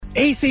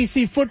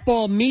ACC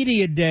Football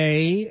Media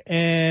Day,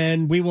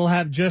 and we will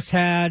have just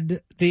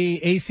had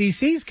the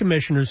ACC's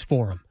Commissioners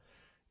Forum.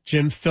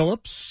 Jim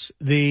Phillips,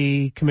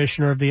 the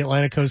commissioner of the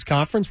Atlantic Coast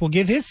Conference, will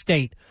give his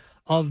state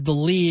of the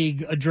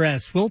league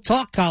address. We'll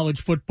talk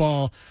college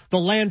football, the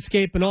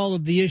landscape, and all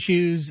of the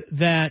issues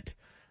that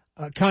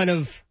kind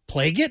of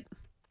plague it,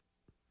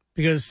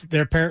 because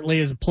there apparently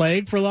is a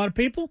plague for a lot of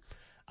people.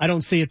 I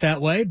don't see it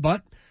that way,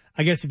 but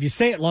I guess if you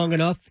say it long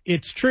enough,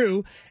 it's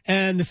true.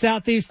 And the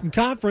Southeastern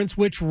Conference,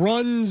 which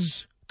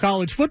runs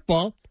college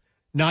football,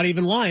 not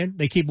even lying,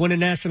 they keep winning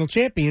national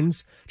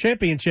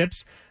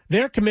championships.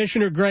 Their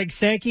commissioner, Greg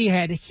Sankey,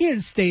 had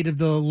his State of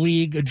the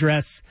League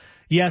address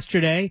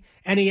yesterday,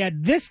 and he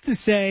had this to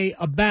say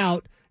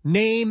about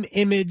name,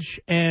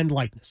 image, and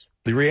likeness.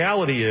 The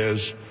reality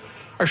is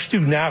our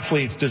student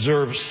athletes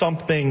deserve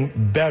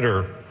something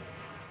better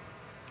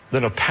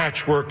than a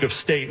patchwork of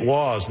state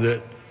laws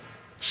that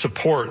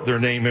support their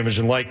name, image,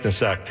 and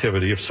likeness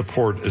activity, if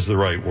support is the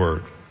right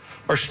word.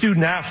 Our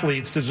student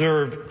athletes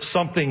deserve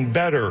something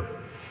better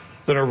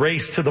than a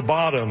race to the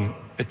bottom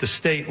at the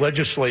state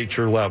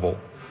legislature level.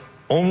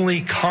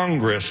 Only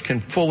Congress can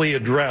fully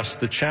address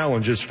the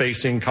challenges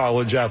facing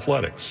college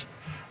athletics.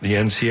 The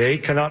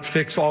NCAA cannot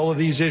fix all of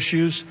these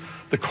issues.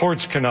 The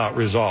courts cannot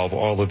resolve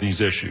all of these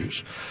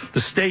issues.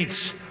 The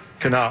states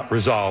cannot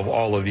resolve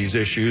all of these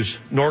issues,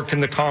 nor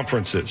can the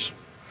conferences.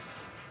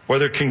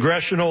 Whether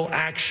congressional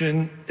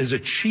action is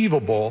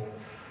achievable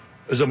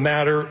is a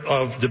matter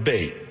of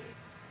debate,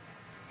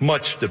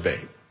 much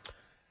debate.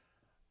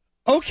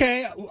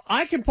 Okay,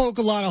 I can poke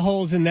a lot of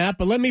holes in that,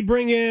 but let me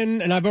bring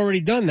in, and I've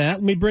already done that,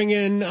 let me bring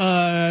in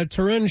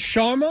Tarun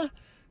Sharma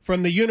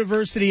from the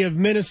University of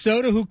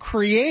Minnesota, who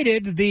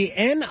created the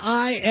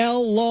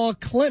NIL Law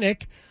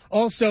Clinic,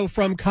 also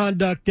from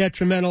Conduct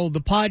Detrimental,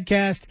 the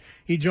podcast.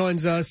 He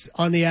joins us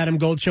on the Adam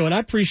Gold Show, and I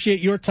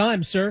appreciate your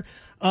time, sir.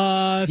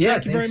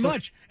 Thank you very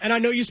much. And I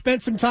know you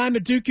spent some time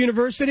at Duke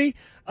University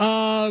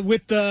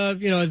with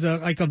as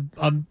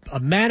a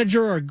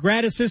manager or a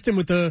grad assistant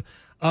with the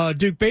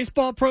Duke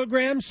baseball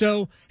program.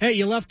 So hey,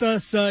 you left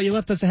us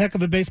a heck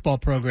of a baseball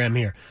program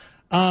here.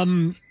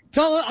 So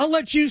I'll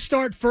let you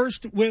start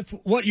first with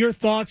what your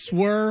thoughts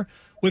were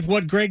with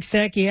what Greg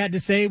Sankey had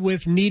to say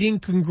with needing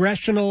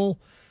congressional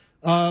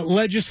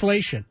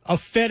legislation, a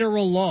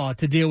federal law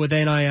to deal with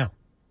NIL.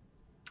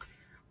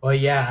 Well,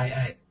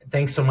 yeah,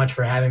 thanks so much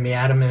for having me,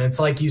 Adam. And it's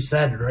like you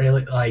said,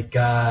 really, like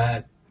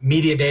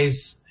media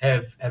days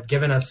have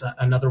given us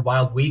another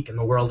wild week in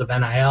the world of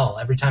NIL.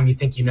 Every time you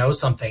think you know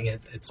something,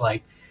 it's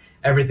like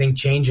everything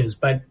changes.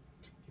 But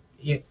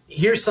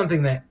here's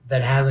something that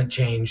hasn't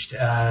changed.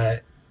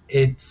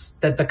 It's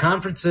that the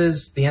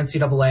conferences, the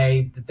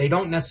NCAA, that they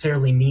don't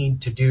necessarily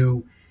need to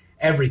do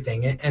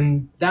everything.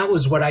 And that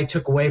was what I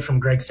took away from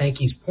Greg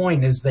Sankey's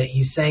point, is that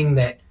he's saying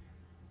that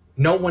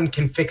no one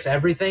can fix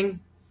everything.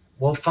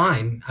 Well,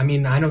 fine. I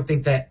mean, I don't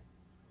think that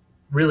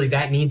really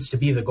that needs to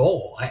be the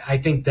goal. I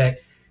think that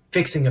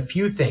fixing a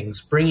few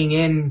things, bringing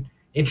in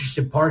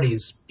interested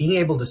parties, being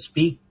able to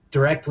speak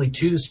directly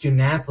to the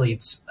student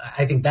athletes,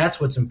 I think that's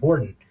what's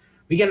important.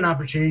 We get an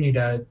opportunity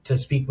to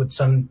speak with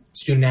some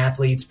student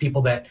athletes,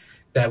 people that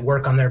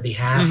work on their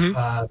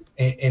behalf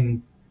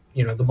in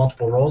the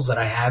multiple roles that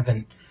I have,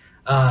 and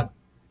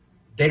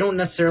they don't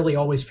necessarily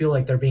always feel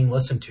like they're being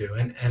listened to.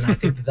 And I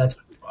think that that's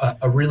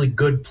a really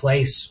good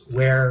place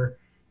where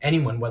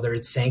anyone, whether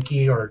it's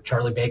Sankey or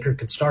Charlie Baker,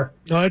 could start.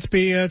 Well, let's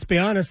be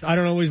honest. I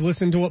don't always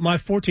listen to what my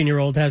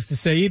 14-year-old has to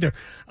say either.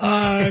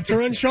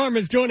 Tarun Sharma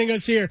is joining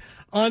us here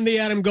on the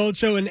Adam Gold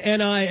Show, an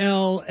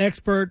NIL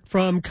expert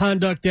from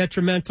Conduct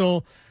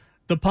Detrimental,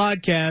 the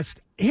podcast.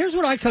 Here's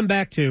what I come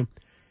back to.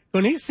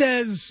 When he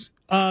says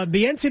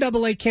the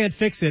NCAA can't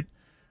fix it,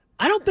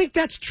 I don't think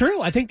that's true.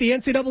 I think the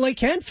NCAA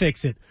can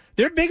fix it.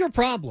 Their bigger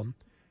problem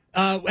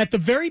at the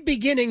very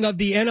beginning of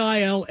the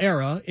NIL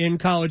era in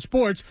college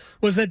sports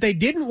was that they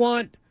didn't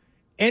want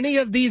any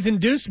of these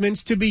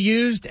inducements to be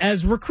used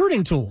as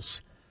recruiting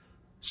tools.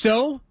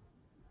 So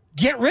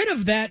get rid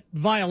of that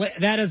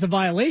as a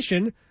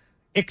violation,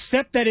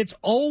 except that it's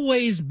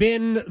always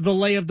been the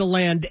lay of the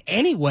land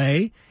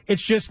anyway.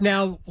 It's just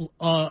now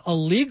a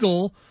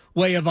legal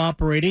way of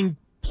operating,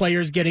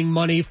 players getting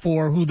money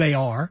for who they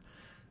are.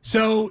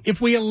 So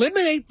if we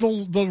eliminate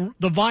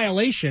the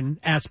violation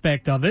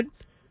aspect of it,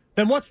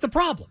 then what's the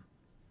problem?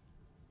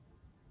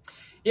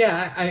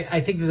 Yeah,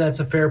 I think that's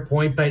a fair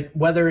point, but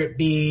whether it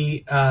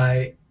be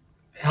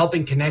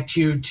helping connect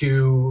you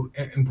to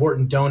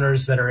important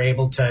donors that are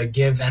able to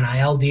give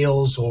NIL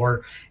deals,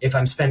 or if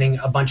I'm spending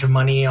a bunch of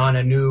money on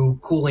a new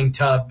cooling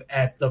tub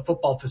at the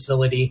football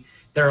facility,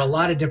 there are a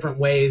lot of different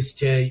ways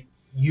to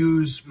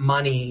use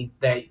money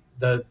that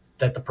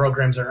the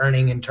programs are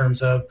earning in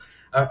terms of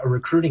a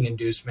recruiting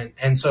inducement.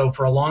 And so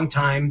for a long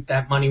time,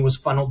 that money was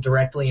funneled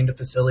directly into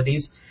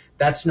facilities.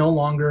 That's no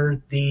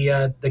longer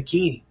the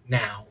key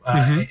now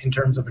in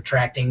terms of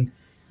attracting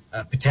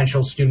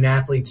potential student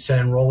athletes to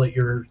enroll at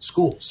your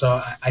school.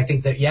 So I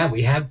think that, yeah,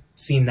 we have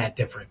seen that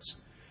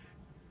difference.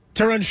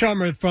 Tarun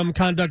Sharma from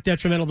Conduct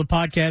Detrimental, the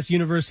podcast,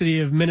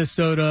 University of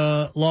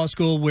Minnesota Law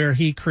School, where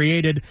he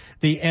created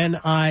the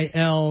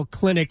NIL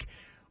Clinic.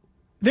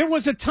 There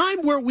was a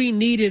time where we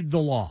needed the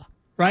law,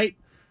 right?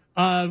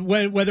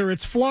 Whether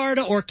it's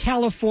Florida or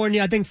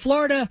California. I think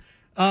Florida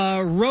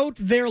wrote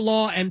their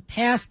law and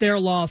passed their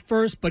law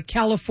first, but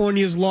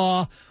California's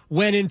law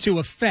went into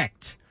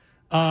effect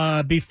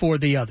before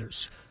the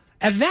others.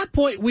 At that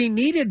point, we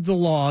needed the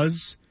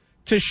laws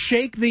to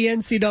shake the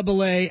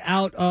NCAA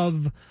out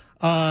of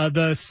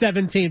the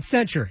 17th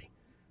century.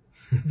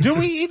 Do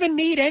we even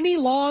need any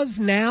laws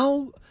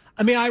now?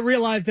 I mean, I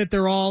realize that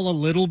they're all a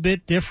little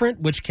bit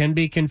different, which can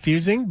be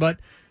confusing, but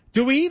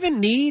do we even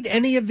need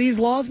any of these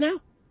laws now?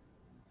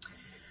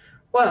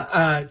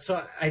 Well,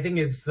 so I think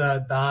it's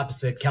the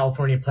opposite.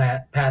 California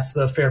passed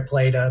the Fair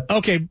Play to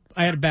Okay,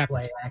 I had it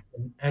backwards. Play Act,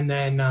 and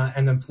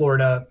then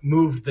Florida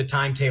moved the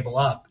timetable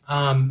up.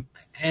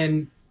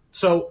 And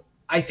so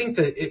I think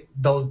that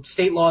the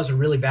state laws are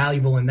really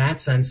valuable in that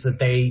sense that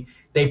they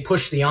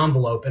push the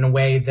envelope in a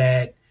way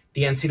that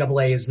the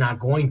NCAA is not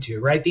going to,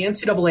 right? The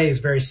NCAA is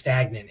very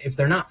stagnant. If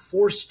they're not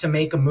forced to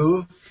make a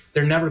move,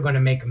 they're never going to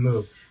make a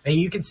move. And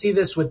you can see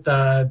this with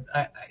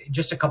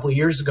just a couple of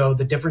years ago,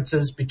 the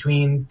differences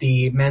between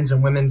the men's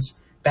and women's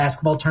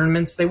basketball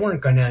tournaments. They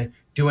weren't going to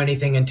do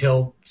anything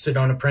until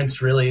Sedona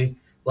Prince really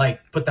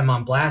put them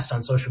on blast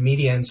on social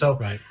media. And so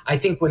right. I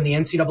think when the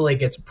NCAA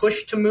gets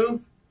pushed to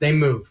move, they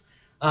move.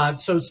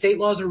 So state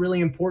laws are really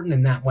important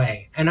in that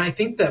way. And I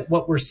think that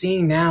what we're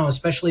seeing now,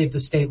 especially at the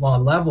state law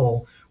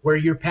level, where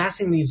you're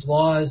passing these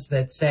laws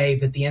that say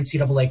that the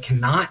NCAA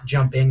cannot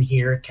jump in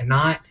here,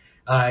 cannot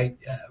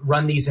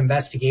run these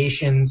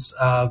investigations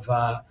of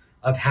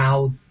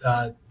how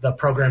the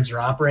programs are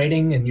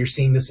operating, and you're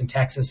seeing this in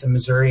Texas and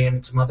Missouri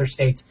and some other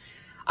states.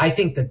 I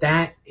think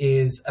that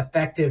is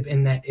effective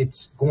in that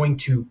it's going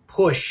to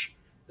push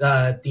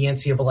the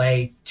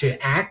NCAA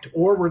to act,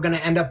 or we're going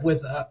to end up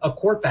with a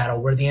court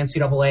battle where the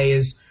NCAA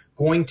is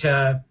going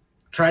to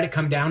try to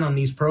come down on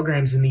these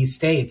programs in these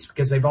states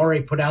because they've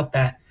already put out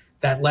that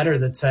letter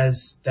that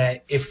says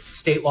that if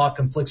state law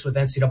conflicts with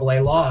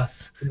NCAA law,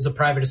 it's a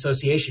private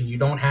association. You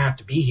don't have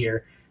to be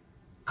here.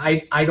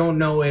 I don't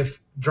know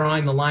if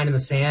drawing the line in the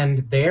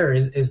sand there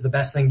is the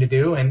best thing to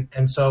do.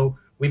 And so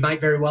we might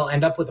very well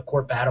end up with a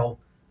court battle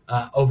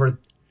over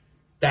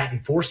that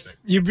enforcement.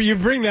 You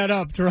bring that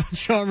up. Tarun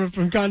Sharma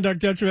from Conduct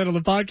Detrimental,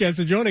 the podcast,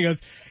 is joining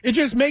us. It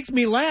just makes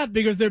me laugh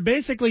because they're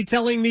basically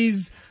telling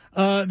these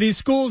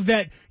schools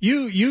that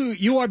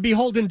you are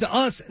beholden to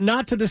us,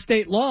 not to the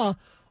state law.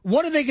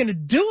 What are they going to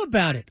do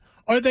about it?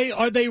 Are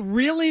they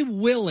really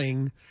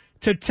willing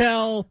to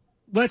tell,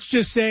 let's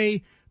just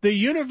say, the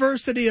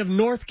University of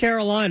North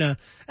Carolina,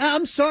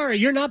 I'm sorry,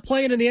 you're not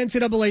playing in the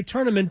NCAA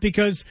tournament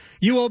because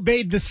you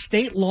obeyed the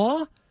state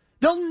law?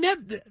 They'll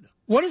never.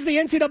 What is the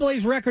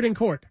NCAA's record in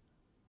court?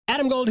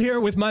 Adam Gold here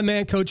with my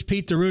man, Coach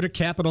Pete DeRuta,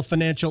 Capital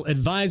Financial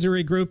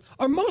Advisory Group.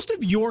 Are most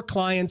of your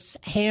clients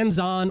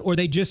hands-on, or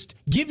they just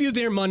give you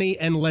their money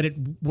and let it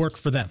work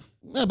for them?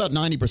 About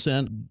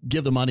 90%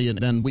 give the money, and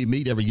then we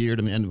meet every year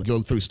and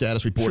go through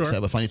status reports, Sure.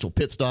 have a financial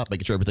pit stop,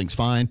 making sure everything's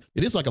fine.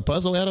 It is like a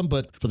puzzle, Adam,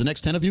 but for the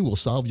next 10 of you, we'll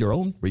solve your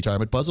own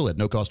retirement puzzle at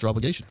no cost or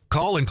obligation.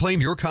 Call and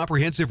claim your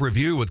comprehensive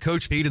review with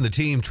Coach Pete and the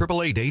team,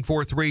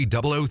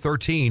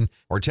 888-843-0013,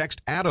 or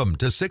text ADAM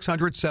to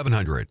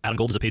 600-700. Adam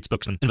Gold is a paid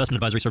spokesman.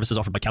 Investment advisory services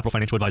offered by Capital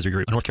Financial Advisory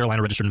Group, a North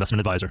Carolina registered investment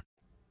advisor.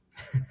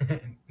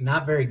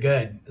 Not very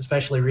good,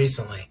 especially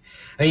recently.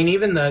 I mean,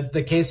 even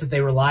the case that they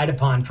relied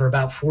upon for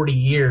about 40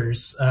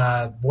 years,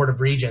 Board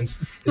of Regents,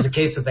 is a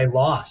case that they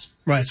lost.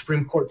 Right. The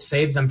Supreme Court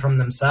saved them from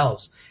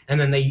themselves. And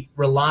then they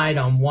relied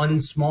on one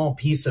small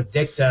piece of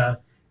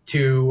dicta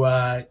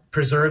to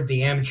preserve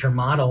the amateur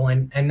model,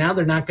 and now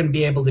they're not going to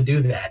be able to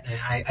do that. And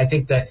I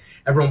think that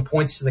everyone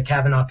points to the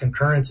Kavanaugh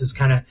concurrence as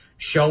kind of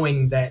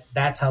showing that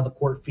that's how the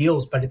court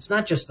feels, but it's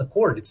not just the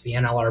court, it's the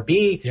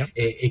NLRB. Yep.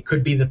 It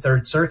could be the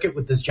Third Circuit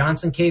with this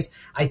Johnson case.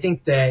 I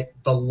think that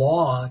the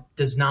law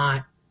does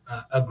not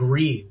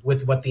agree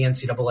with what the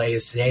NCAA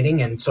is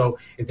stating, and so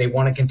if they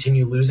want to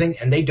continue losing,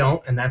 and they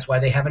don't, and that's why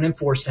they haven't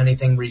enforced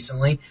anything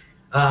recently,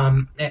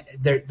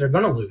 they're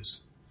going to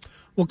lose.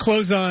 We'll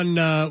close on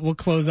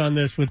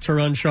this with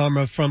Tarun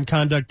Sharma from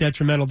Conduct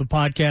Detrimental, the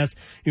podcast.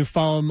 You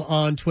follow him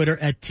on Twitter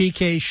at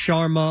TK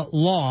Sharma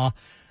Law.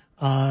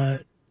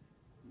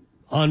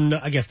 On,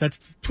 I guess that's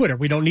Twitter.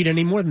 We don't need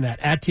any more than that,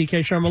 at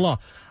TK Sharma Law.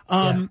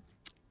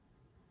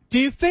 Do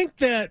you think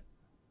that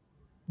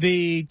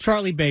the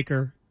Charlie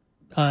Baker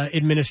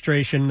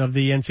administration of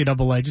the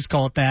NCAA, just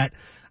call it that,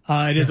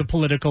 it is a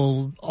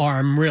political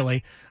arm,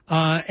 really,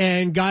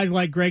 and guys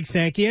like Greg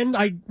Sankey,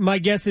 and my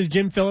guess is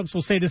Jim Phillips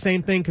will say the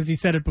same thing because he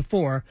said it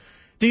before.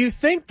 Do you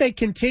think they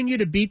continue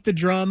to beat the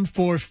drum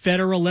for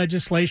federal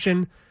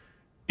legislation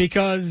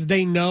because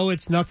they know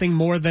it's nothing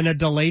more than a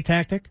delay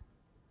tactic?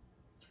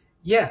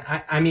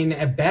 Yeah, I mean,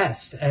 at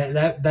best,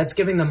 that's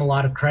giving them a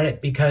lot of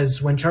credit,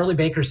 because when Charlie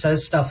Baker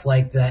says stuff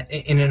like that,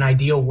 in an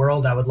ideal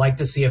world, I would like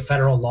to see a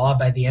federal law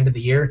by the end of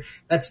the year,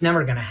 that's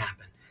never going to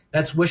happen.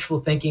 that's wishful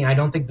thinking. I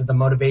don't think that the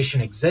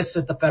motivation exists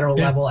at the federal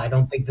level. I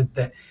don't think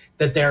that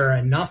there are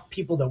enough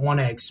people that want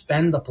to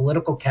expend the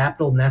political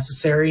capital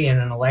necessary in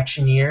an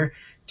election year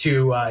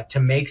to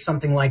make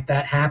something like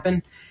that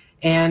happen.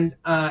 And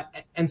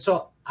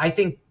so I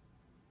think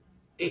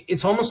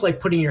it's almost like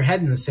putting your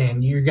head in the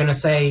sand. You're going to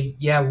say,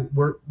 yeah,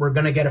 we're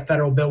going to get a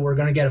federal bill. We're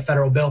going to get a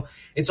federal bill.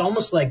 It's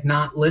almost like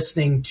not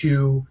listening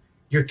to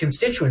your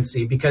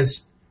constituency,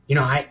 because,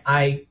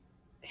 I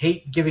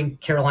hate giving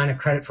Carolina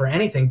credit for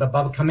anything, but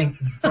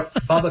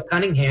Bubba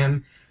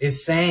Cunningham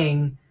is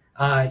saying,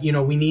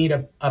 we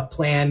need a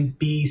plan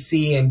B,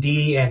 C, and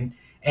D, and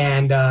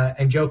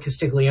Joe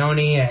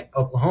Castiglione at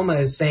Oklahoma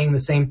is saying the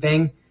same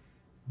thing.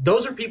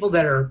 Those are people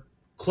that are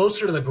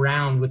closer to the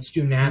ground with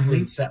student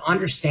athletes that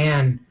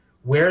understand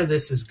where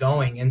this is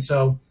going. And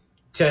so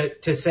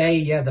to say,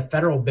 yeah, the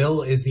federal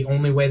bill is the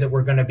only way that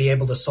we're going to be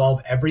able to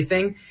solve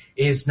everything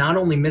is not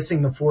only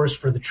missing the forest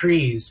for the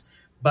trees,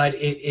 but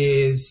it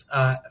is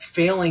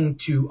failing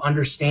to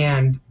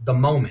understand the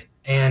moment.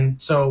 And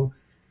so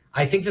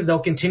I think that they'll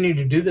continue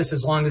to do this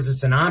as long as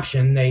it's an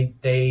option.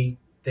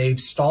 They've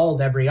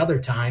stalled every other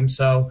time.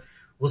 So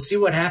we'll see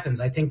what happens.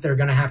 I think they're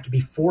going to have to be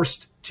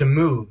forced to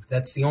move.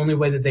 That's the only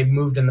way that they've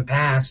moved in the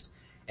past,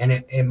 and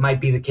it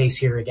might be the case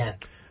here again.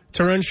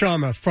 Tarun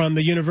Sharma from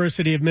the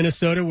University of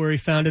Minnesota, where he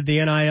founded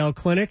the NIL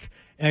Clinic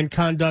and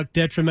Conduct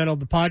Detrimental,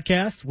 the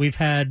podcast. We've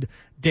had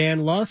Dan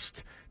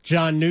Lust,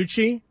 John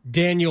Nucci,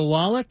 Daniel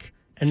Wallach,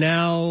 and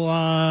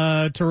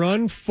now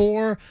Tarun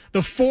for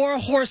the Four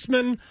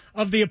Horsemen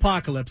of the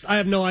Apocalypse. I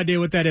have no idea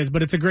what that is,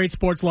 but it's a great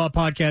sports law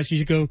podcast. You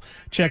should go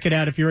check it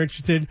out if you're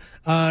interested.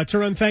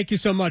 Tarun, thank you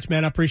so much,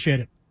 man. I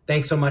appreciate it.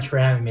 Thanks so much for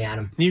having me,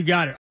 Adam. You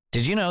got it.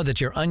 Did you know that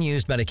your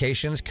unused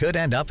medications could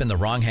end up in the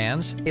wrong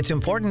hands? It's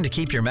important to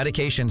keep your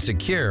medications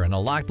secure in a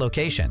locked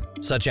location,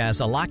 such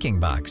as a locking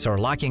box or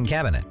locking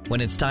cabinet.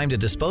 When it's time to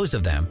dispose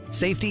of them,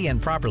 safely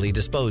and properly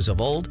dispose of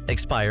old,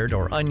 expired,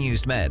 or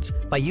unused meds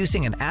by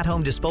using an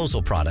at-home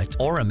disposal product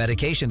or a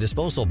medication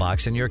disposal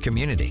box in your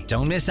community.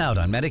 Don't miss out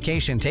on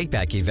medication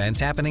take-back events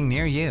happening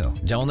near you.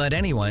 Don't let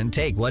anyone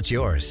take what's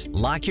yours.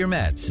 Lock your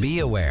meds.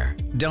 Be aware.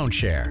 Don't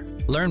share.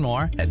 Learn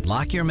more at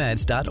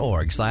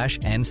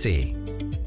lockyourmeds.org/NC.